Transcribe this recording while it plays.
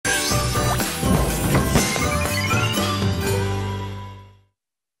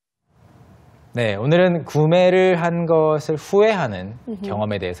네, 오늘은 구매를 한 것을 후회하는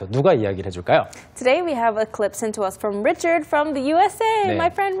경험에 대해서 누가 이야기를 해줄까요? Today we have a clip sent to us from Richard from the USA. 네. My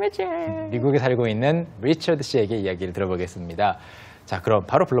friend Richard. 미국에 살고 있는 리처드 씨에게 이야기를 들어보겠습니다. 자, 그럼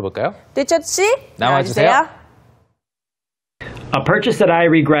바로 불러볼까요? 리처드 씨, 나와주세요. A purchase that I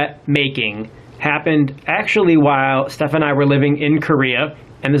regret making happened actually while Steph and I were living in Korea,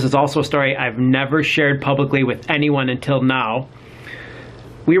 and this is also a story I've never shared publicly with anyone until now.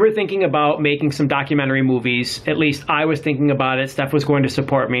 We were thinking about making some documentary movies. At least I was thinking about it. Steph was going to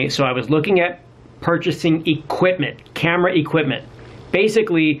support me. So I was looking at purchasing equipment, camera equipment.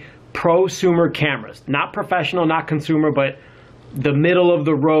 Basically, prosumer cameras. Not professional, not consumer, but the middle of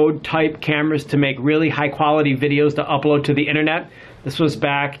the road type cameras to make really high quality videos to upload to the internet. This was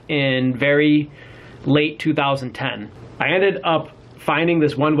back in very late 2010. I ended up finding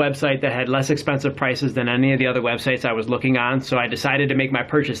this one website that had less expensive prices than any of the other websites I was looking on, so I decided to make my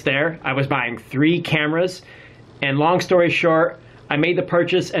purchase there. I was buying 3 cameras, and long story short, I made the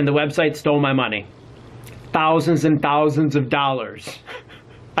purchase and the website stole my money. Thousands and thousands of dollars.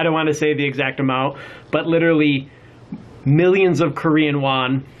 I don't want to say the exact amount, but literally millions of Korean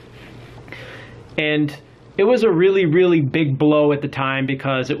won. And it was a really, really big blow at the time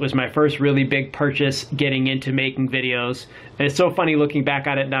because it was my first really big purchase getting into making videos. And it's so funny looking back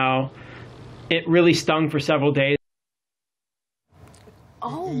at it now. It really stung for several days.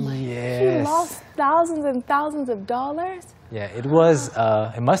 Oh my! Yes. You lost thousands and thousands of dollars. Yeah, it was.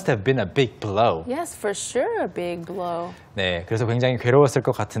 It must have been a big blow. Yes, for sure, a big blow. 네, 그래서 굉장히 괴로웠을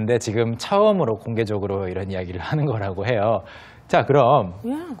것 같은데 지금 처음으로 공개적으로 이런 이야기를 하는 거라고 해요. 자, 그럼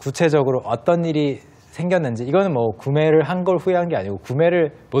구체적으로 어떤 일이 생겼는지 이거는 뭐 구매를 한 걸 후회한 게 아니고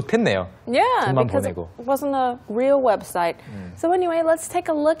구매를 못했네요. Yeah, 돈만 because 보내고. it wasn't a real website. So anyway, let's take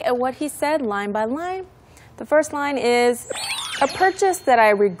a look at what he said line by line. The first line is, a purchase that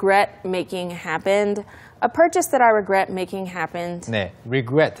I regret making happened. A purchase that I regret making happened. 네,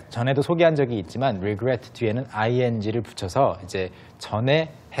 regret 전에도 소개한 적이 있지만 regret 뒤에는 ing를 붙여서 이제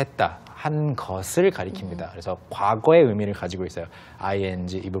전에 했다 한 것을 가리킵니다. 그래서 과거의 의미를 가지고 있어요.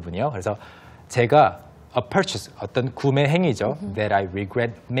 ing 이 부분이요. 그래서 제가 a purchase 어떤 구매 행위죠. That I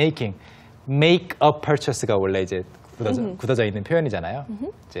regret making. Make a purchase가 원래 이제 굳어져 있는 표현이잖아요.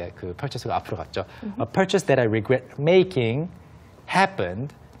 이제 그 purchase가 앞으로 갔죠. A purchase that I regret making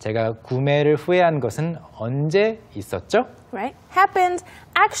happened. 제가 구매를 후회한 것은 언제 있었죠? Right? Happened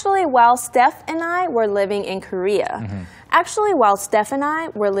actually while Steph and I were living in Korea. Actually while Steph and I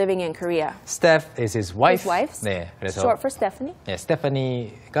were living in Korea. Steph is his wife. His wife. 네, 그래서 Short for Stephanie. 네,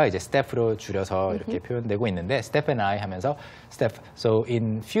 스테파니가 이제 Steph로 줄여서 이렇게 표현되고 있는데 Steph and I 하면서 Steph. So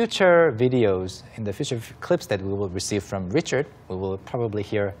in future videos, in the future clips that we will receive from Richard, we will probably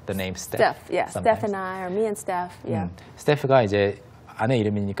hear the name Steph. Steph, yeah. sometimes. Steph and I, or me and Steph, yeah. 스테프가 이제 아내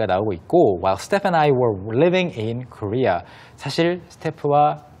이름이니까 나오고 있고 while Steph and I were living in Korea. 사실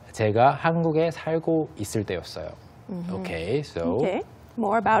스테프와 제가 한국에 살고 있을 때였어요. Okay, so Okay,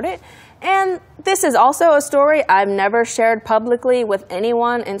 more about it. And this is also a story I've never shared publicly with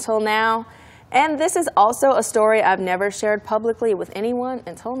anyone until now. And this is also a story I've never shared publicly with anyone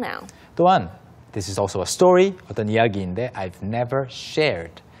until now. 또한 this is also a story, 어떤 이야기인데 I've never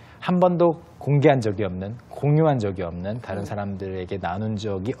shared. 한 번도 공개한 적이 없는, 공유한 적이 없는, 다른 사람들에게 나눈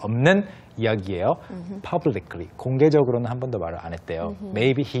적이 없는 이야기예요. Publicly, 공개적으로는 한 번도 말을 안 했대요.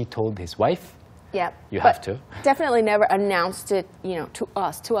 Maybe he told his wife. Yeah, You but have to. definitely never announced it, you know, to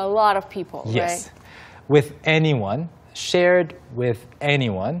us, to a lot of people, Yes. right? With anyone, shared with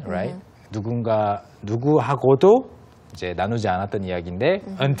anyone, right? 누구하고도 이제 나누지 않았던 이야기인데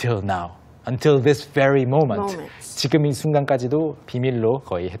until now. Until this very moment. 지금 이 순간까지도 비밀로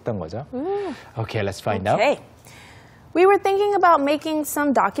거의 했던 거죠. Okay, let's find out. Okay. We were thinking about making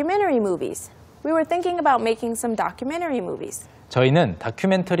some documentary movies. We were thinking about making some documentary movies. 저희는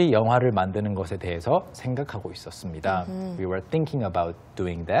다큐멘터리 영화를 만드는 것에 대해서 생각하고 있었습니다. We were thinking about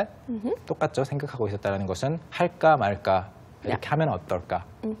doing that. 똑같죠? 생각하고 있었다는 것은 할까 말까 이렇게 하면 어떨까?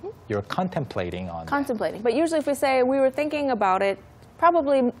 You're contemplating on Contemplating. But usually if we say we were thinking about it,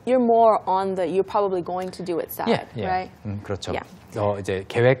 probably you're more on the you're probably going to do it side, right? 그렇죠. Yeah. 이제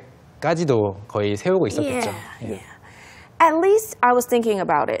계획까지도 거의 세우고 있었겠죠. Yeah. At least I was thinking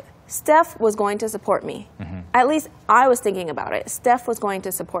about it. Steph was going to support me. At least I was thinking about it. Steph was going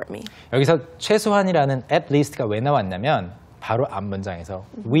to support me. 여기서 최소한이라는 at least가 왜 나왔냐면 바로 앞 문장에서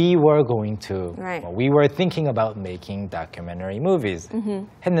we were going to, Right. we were thinking about making documentary movies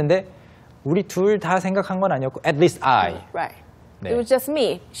했는데 우리 둘 다 생각한 건 아니었고 at least I. Right. 네. It was just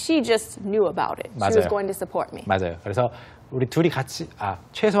me. She just knew about it. 맞아요. She was going to support me. 맞아요. 그래서 우리 둘이 같이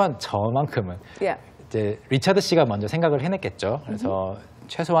최소한 저만큼은 Yeah. 이제 리처드 씨가 먼저 생각을 해냈겠죠. 그래서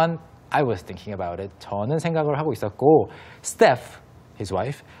최소한 I was thinking about it. 저는 생각을 하고 있었고 Steph, his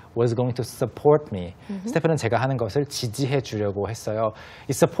wife, was going to support me. 스테프는 제가 하는 것을 지지해 주려고 했어요.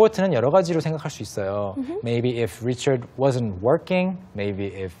 이 support는 여러 가지로 생각할 수 있어요. Maybe if Richard wasn't working, maybe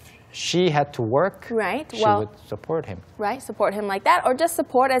if she had to work, Right, she well- would support him. Right, support him like that, or just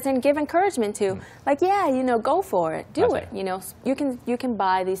support as in give encouragement to, like, yeah, you know, go for it, do 맞아요. it. You know, you can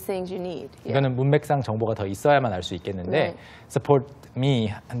buy these things you need. Yeah. 이거는 문맥상 정보가 더 있어야만 알 수 있겠는데 Right. support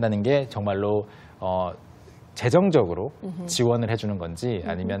me 한다는 게 정말로 재정적으로 지원을 해주는 건지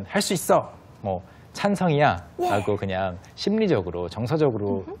아니면 할 수 있어 뭐 찬성이야 라고 그냥 심리적으로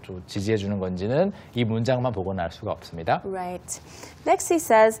정서적으로 좀 지지해 주는 건지는 이 문장만 보고는 알 수가 없습니다. Right. Next he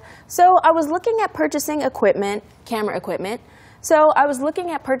says, so I was looking at purchasing equipment, camera equipment. So I was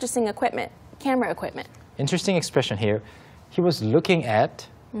looking at purchasing equipment, camera equipment. Interesting expression here. He was looking at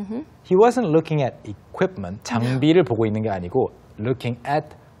He wasn't looking at equipment 장비를 보고 있는 게 아니고 looking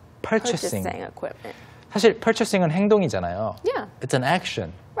at purchasing. Purchasing equipment. 사실 purchasing은 행동이잖아요. Yeah. It's an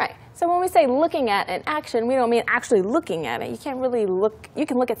action. Right. So when we say looking at an action, we don't mean actually looking at it. You can't really look, you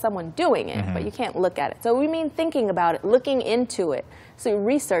can look at someone doing it, but you can't look at it. So we mean thinking about it, looking into it. So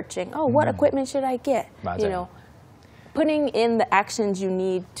researching, oh, what equipment should I get? 맞아요. You know, putting in the actions you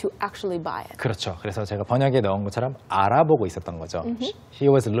need to actually buy it. 그렇죠. 그래서 제가 번역에 넣은 것처럼 알아보고 있었던 거죠. He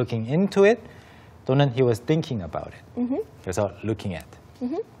was looking into it 또는 he was thinking about it. 그래서 looking at.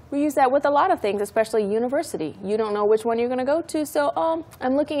 We use that with a lot of things, especially university. You don't know which one you're going to go to, so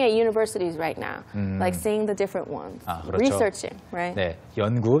I'm looking at universities right now, like seeing the different ones, 아, 그렇죠. researching, right? 네,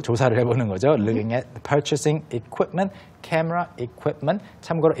 연구, 조사를 해보는 거죠. Looking at purchasing equipment, camera equipment.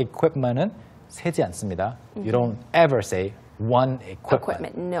 참고로 equipment은 세지 않습니다. You don't ever say one equipment.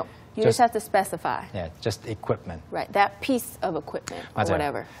 Equipment, no. You just have to specify, 네, just equipment. right? That piece of equipment or 맞아요.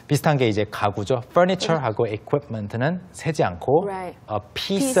 whatever. 비슷한 게 이제 가구죠. Furniture하고 equipment는 세지 않고 Right. a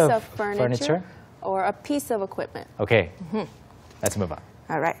piece of furniture. or a piece of equipment. Okay, let's move on.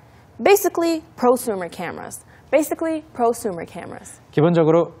 All right. Basically, prosumer cameras. Basically, prosumer cameras.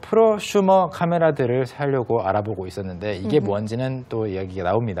 기본적으로 프로슈머 카메라들을 사려고 알아보고 있었는데 이게 뭔지는 또 이야기가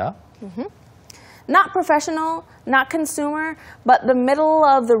나옵니다. Not professional, not consumer, but the middle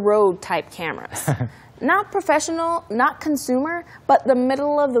of the road type cameras. Not professional, not consumer, but the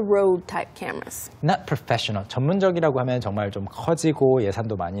middle of the road type cameras. Not professional, 전문적이라고 하면 정말 좀 커지고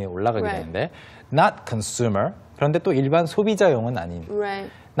예산도 많이 올라가게 Right. 되는데 not consumer, 그런데 또 일반 소비자용은 아닌. Right.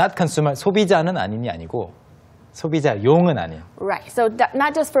 Not consumer, 소비자는 아닌이 아니고 소비자용은 아닌. Right. So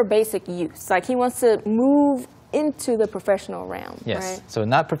not just for basic use. Like he wants to move into the professional realm. Yes, Right? so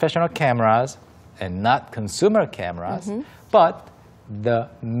not professional cameras and not consumer cameras, but the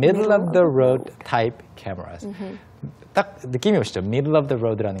middle of the road type cameras. 딱 느낌이 오시죠? Middle of the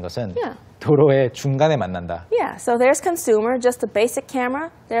road라는 것은 Yeah. 도로의 중간에 만난다. Yeah. So there's consumer, just a basic camera.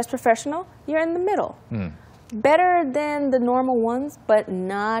 There's professional. You're in the middle. Better than the normal ones, but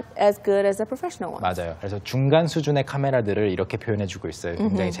not as good as the professional ones. 맞아요. 그래서 중간 수준의 카메라들을 이렇게 표현해주고 있어요.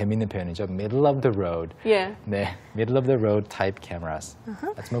 굉장히 재밌는 표현이죠. Middle of the road. Yeah. 네, middle of the road type cameras.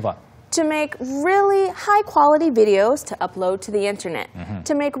 Let's move on. To make really high quality videos to upload to the internet.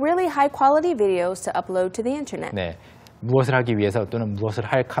 To make really high quality videos to upload to the internet. 네, 무엇을 하기 위해서 또는 무엇을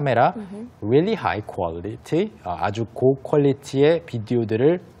할 카메라, really high quality, 아주 고퀄리티의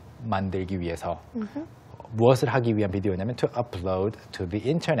비디오들을 만들기 위해서. 무엇을 하기 위한 비디오냐면 to upload to the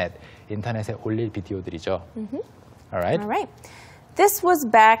internet, 인터넷에 올릴 비디오들이죠. Alright. All right. This was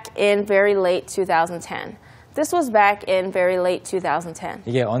back in very late 2010. This was back in very late 2010.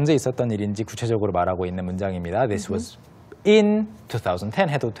 이게 언제 있었던 일인지 구체적으로 말하고 있는 문장입니다. This was in 2010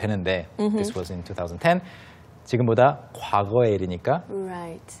 해도 되는데 This was in 2010. 지금보다 과거의 일이니까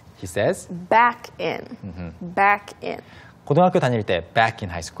Right. He says Back in. Back in. 고등학교 다닐 때 back in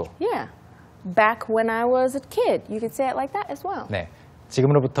high school. Yeah. Back when I was a kid. You could say it like that as well. 네,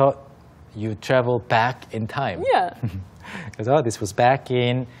 지금으로부터 you travel back in time. Yeah. 그래서 this was back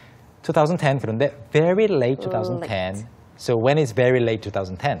in 2010. 그런데 very late 2010. Late. So when is very late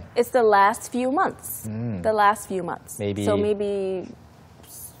 2010? It's the last few months. The last few months. Maybe- So maybe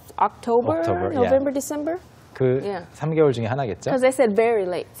October, October, yeah. November, December. 그 Yeah. 3개월 중에 하나겠죠? Because they said very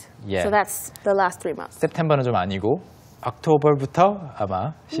late. Yeah. So that's the last 3 months. September는 좀 아니고 October부터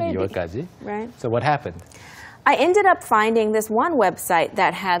아마 12월까지. Right. So what happened? I ended up finding this one website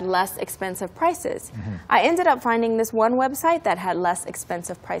that had less expensive prices. I ended up finding this one website that had less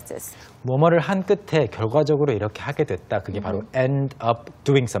expensive prices. 뭐뭐를 한 끝에 결과적으로 이렇게 하게 됐다. 그게 바로 end up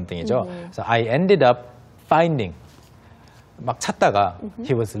doing something이죠. 그래서 I ended up finding. 막 찾다가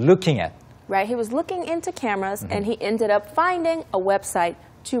he was looking at. Right? He was looking into cameras and he ended up finding a website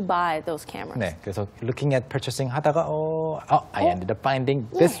to buy those cameras. 네, 그래서 looking at purchasing 하다가 I ended up finding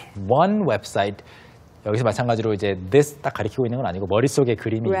this one website. 여기서 마찬가지로 이제 this 딱 가리키고 있는 건 아니고 머릿속에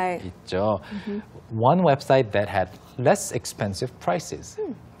그림이 Right. 있죠. One website that had less expensive prices.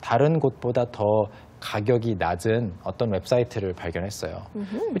 다른 곳보다 더 가격이 낮은 어떤 웹사이트를 발견했어요.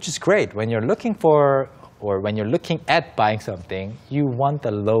 Which is great. When you're looking for or when you're looking at buying something, you want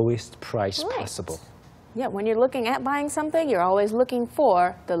the lowest price Right. possible. Yeah, when you're looking at buying something, you're always looking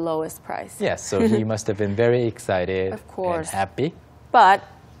for the lowest price. Yes, so he must have been very excited Of course. and happy. But,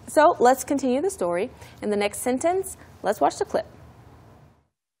 so let's continue the story. In the next sentence, let's watch the clip.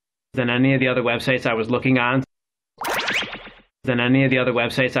 Than any of the other websites I was looking on. Than any of the other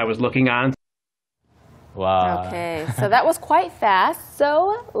websites I was looking on. 와. Okay, so that was quite fast.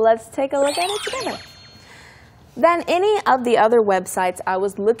 So let's take a look at it together. Than any of the other websites I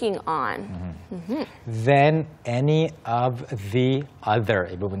was looking on. Than any of the other.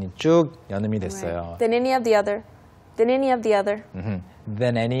 이 부분이 쭉 연음이 됐어요. Than any of the other. Than any of the other.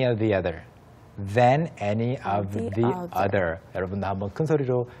 Than any of the other. Than any of the the other. other. 여러분도 한번 큰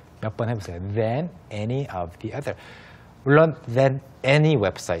소리로 몇 번 해보세요. Than any of the other. 물론 than any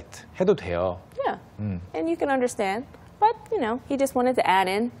website 해도 돼요. Yeah, and you can understand. But, you know, he just wanted to add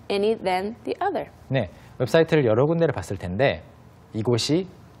in any, then the other. 네, 웹사이트를 여러 군데를 봤을 텐데 이곳이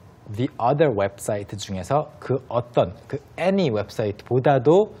the other 웹사이트 중에서 그 어떤 그 any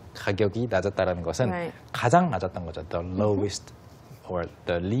웹사이트보다도 가격이 낮았다는 것은 Right. 가장 낮았던 거죠. The lowest or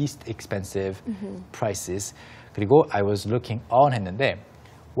the least expensive prices. 그리고 I was looking on 했는데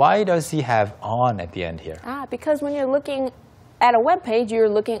why does he have on at the end here? Because when you're looking at a web page, you're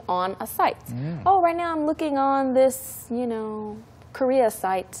looking on a site. Oh, right now I'm looking on this, you know, Korea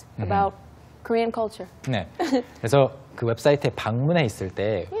site about Korean culture. 네. 그래서 그 웹사이트에 방문해 있을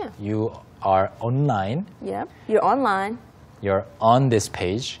때 Yeah. you are online, Yeah, you're online, you're on this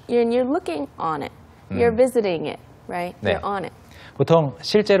page. and you're looking on it. You're visiting it, right? 네. You're on it. 보통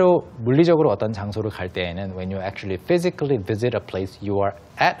실제로 물리적으로 어떤 장소를 갈 때에는 when you actually physically visit a place, you are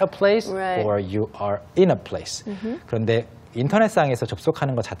at a place Right. or you are in a place. 그런데 인터넷상에서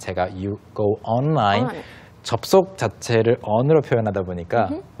접속하는 것 자체가 you go online. On it. 접속 자체를 on으로 표현하다 보니까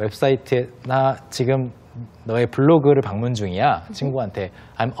웹사이트나 지금 너의 블로그를 방문 중이야. 친구한테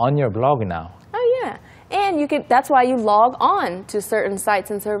I'm on your blog now. Oh, yeah. And you can, that's why you log on to certain sites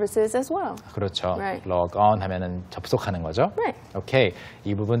and services as well. 그렇죠. Right. log on 하면은 접속하는 거죠. Right. 오케이.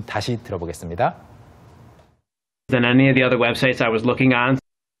 이 부분 다시 들어보겠습니다. Than any of the other websites I was looking on.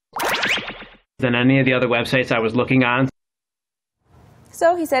 Than any of the other websites I was looking on.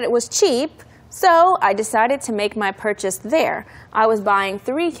 So he said it was cheap, so I decided to make my purchase there. I was buying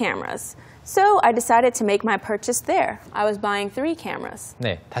 3 cameras. So I decided to make my purchase there. I was buying 3 cameras.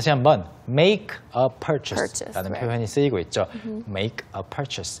 네, 다시 한번 make a purchase라는 Purchase, right. 표현이 쓰이고 있죠. make a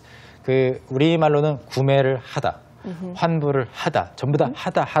purchase. 그 우리말로는 구매를 하다, 환불을 하다, 전부 다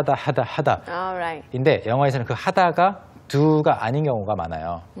하다. All right. 인데 영어에서는 그 하다가 do가 아닌 경우가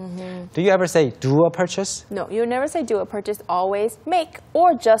많아요. Do you ever say do a purchase? No, you never say do a purchase, always make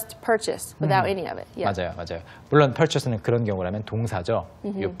or just purchase without any of it. Yeah. 맞아요. 물론 purchase는 그런 경우라면 동사죠.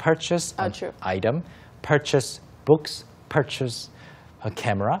 You purchase an true. item, purchase books, purchase a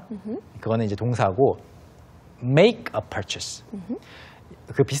camera. 그거는 이제 동사고 make a purchase.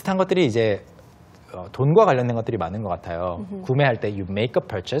 그 비슷한 것들이 이제 돈과 관련된 것들이 많은 것 같아요. 구매할 때 you make a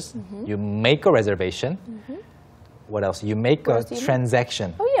purchase, you make a reservation. What else? You make a else do you make?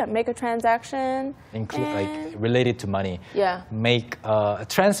 transaction. Oh yeah, make a transaction. Like related to money. Yeah. Make a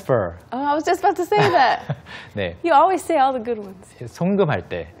transfer. Oh, I was just about to say that. 네. You always say all the good ones. 송금할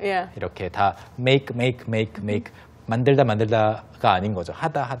때 Yeah. 이렇게 다 make 만들다가 아닌 거죠.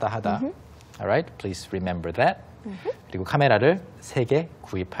 하다. Alright, please remember that. 그리고 카메라를 3개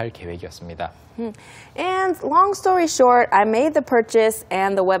구입할 계획이었습니다. And long story short, I made the purchase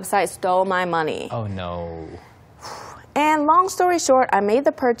and the website stole my money. Oh no. And long story short, I made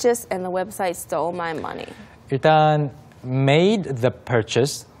the purchase and the website stole my money. 일단 made the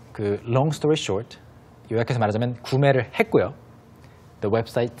purchase, 그 long story short, 요약해서 말하자면 구매를 했고요. The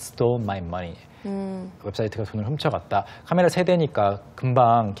website stole my money. 웹사이트가 돈을 훔쳐갔다. 카메라 3대니까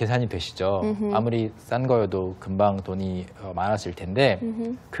금방 계산이 되시죠. 아무리 싼 거여도 금방 돈이 많았을 텐데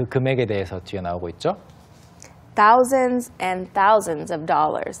그 금액에 대해서 뒤에 나오고 있죠. Thousands and thousands of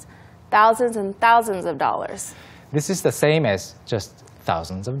dollars. Thousands and thousands of dollars. This is the same as just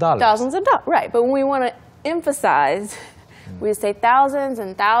thousands of dollars. Thousands of dollars, right. But when we want to emphasize, we say thousands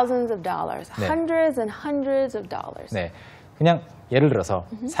and thousands of dollars. 네. Hundreds and hundreds of dollars. 네, 그냥 예를 들어서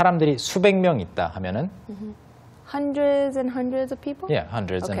사람들이 수백 명 있다 하면은 hundreds and hundreds of people? Yeah,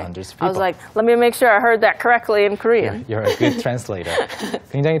 hundreds and Okay. hundreds of people. I was like, let me make sure I heard that correctly in Korean. You're a good translator.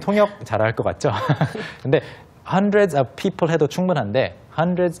 굉장히 통역 잘할 것 같죠? 근데 hundreds of people 해도 충분한데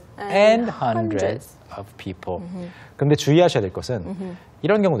hundreds and hundreds of people. 근데 주의하셔야 될 것은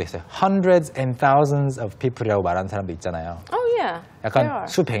이런 경우도 있어요. hundreds and thousands of people이라고 말하는 사람도 있잖아요. Oh, yeah. There 약간 are.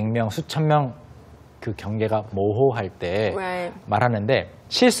 수백 명, 수천 명 그 경계가 모호할 때 Right. 말하는데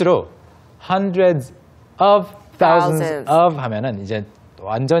실수로 hundreds of thousands of 하면은 이제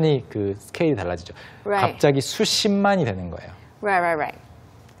완전히 그 스케일이 달라지죠. Right. 갑자기 수십만이 되는 거예요. Right.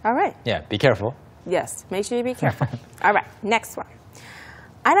 All right. Yeah, be careful. Yes, make sure you be careful. All right, next one.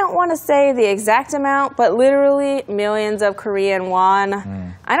 I don't want to say the exact amount, but literally millions of Korean won.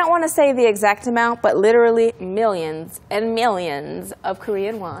 I don't want to say the exact amount, but literally millions and millions of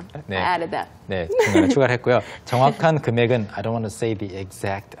Korean won. 네. I added that. 네, 중간에 추가를 했고요. 정확한 금액은 I don't want to say the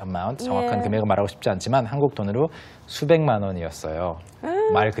exact amount. 정확한 Yeah. 금액은 말하고 싶지 않지만 한국 돈으로 수백만 원이었어요.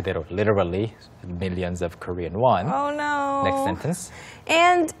 말 그대로 literally millions of Korean won. Oh no. Next sentence.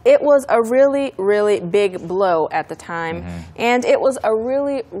 And it was a really, really big blow at the time. And it was a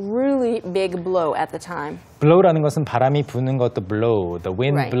really, really big blow at the time. blow라는 것은 바람이 부는 것도 blow. The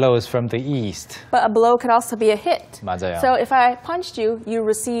wind Right. blows from the east. But a blow could also be a hit. 맞아요. So if I punched you, you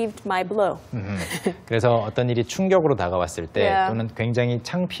received my blow. 그래서 어떤 일이 충격으로 다가왔을 때 Yeah. 또는 굉장히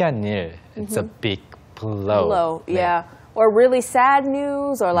창피한 일, it's a big blow. Blow, 네. yeah. Or really sad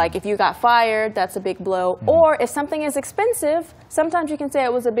news, or like if you got fired, that's a big blow. Or if something is expensive, sometimes you can say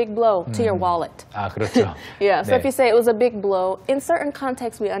it was a big blow to your wallet. 아, 그렇죠. Yeah, so 네. if you say it was a big blow, in certain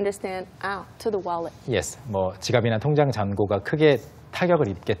contexts we understand, ow, to the wallet. Yes, 뭐 지갑이나 통장 잔고가 크게 타격을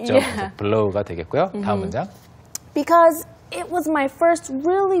입겠죠. Yeah. 그래서 blow가 되겠고요. 다음 문장. Because it was my first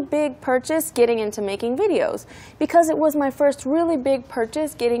really big purchase getting into making videos. Because it was my first really big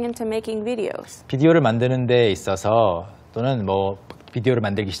purchase getting into making videos. 비디오를 만드는 데 있어서 또는 뭐 비디오를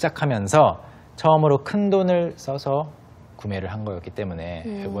만들기 시작하면서 처음으로 큰 돈을 써서 구매를 한 거였기 때문에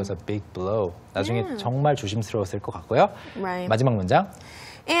it was a big blow. 나중에 정말 조심스러웠을 것 같고요. Right. 마지막 문장.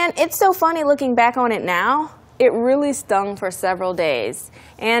 And it's so funny looking back on it now. It really stung for several days.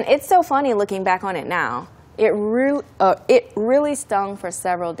 And it's so funny looking back on it now. It really stung for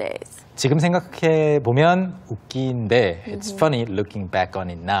several days. 지금 생각해 보면 웃긴데 it's funny looking back on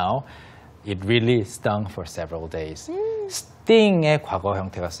it now. It really stung for several days. sting의 과거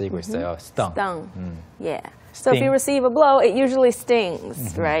형태가 쓰이고 있어요. stung. Stung. Yeah. So if Sting. you receive a blow, it usually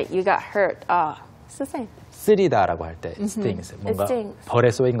stings, right? You got hurt. It's the same. 쓰리다라고 할 때 stings. 뭔가 stings.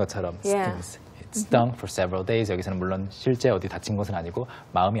 벌에 쏘인 것처럼 Yeah. stings. It stung for several days. 여기서는 물론 실제 어디 다친 것은 아니고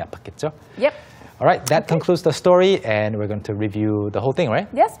마음이 아팠겠죠. Yep. All right, that concludes the story, and we're going to review the whole thing, right?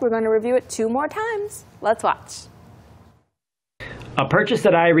 Yes, we're going to review it 2 more times. Let's watch. A purchase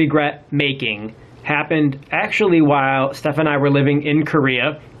that I regret making happened actually while Steph and I were living in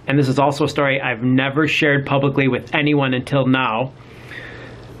Korea, and this is also a story I've never shared publicly with anyone until now.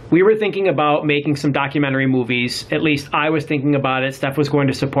 We were thinking about making some documentary movies. At least I was thinking about it. Steph was going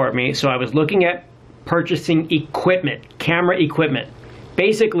to support me, so I was looking at purchasing equipment, camera equipment.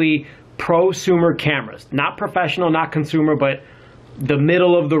 Basically, prosumer cameras. Not professional, not consumer, but the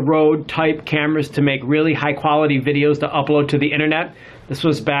middle of the road type cameras to make really high quality videos to upload to the internet. This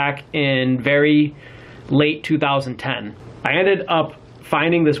was back in very late 2010. I ended up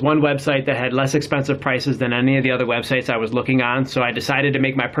finding this one website that had less expensive prices than any of the other websites I was looking on, so I decided to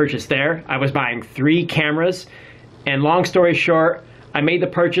make my purchase there. I was buying 3 cameras, and long story short, I made the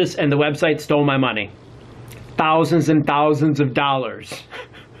purchase and the website stole my money. Thousands and thousands of dollars.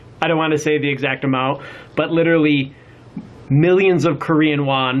 I don't want to say the exact amount, but literally millions of Korean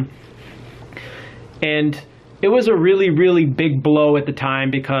won. And it was a really, really big blow at the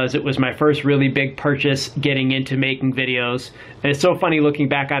time because it was my first really big purchase getting into making videos. And it's so funny looking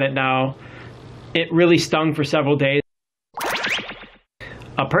back at it now. It really stung for several days.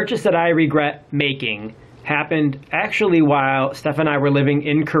 A purchase that I regret making happened actually while Steph and I were living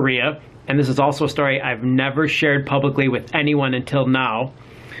in Korea. And this is also a story I've never shared publicly with anyone until now.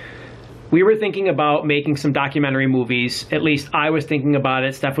 We were thinking about making some documentary movies. At least I was thinking about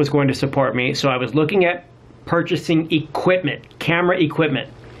it. Steph was going to support me. So I was looking at purchasing equipment, camera equipment.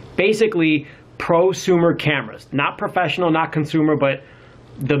 Basically, prosumer cameras. Not professional, not consumer, but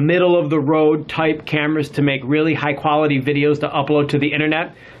the middle of the road type cameras to make really high quality videos to upload to the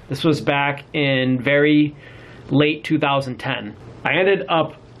internet. This was back in very late 2010. I ended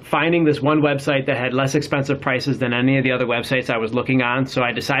up finding this one website that had less expensive prices than any of the other websites I was looking on, so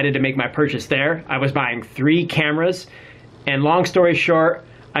I decided to make my purchase there. I was buying 3 cameras, and long story short,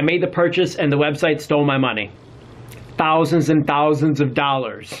 I made the purchase and the website stole my money. Thousands and thousands of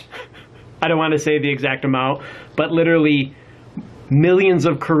dollars. I don't want to say the exact amount, but literally millions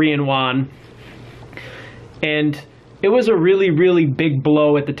of Korean won. And it was a really, really big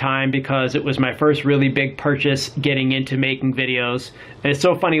blow at the time because it was my first really big purchase getting into making videos. And it's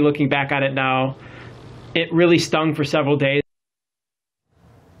so funny looking back at it now. It really stung for several days.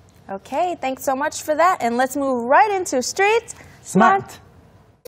 Okay, thanks so much for that. And let's move right into Street Smart.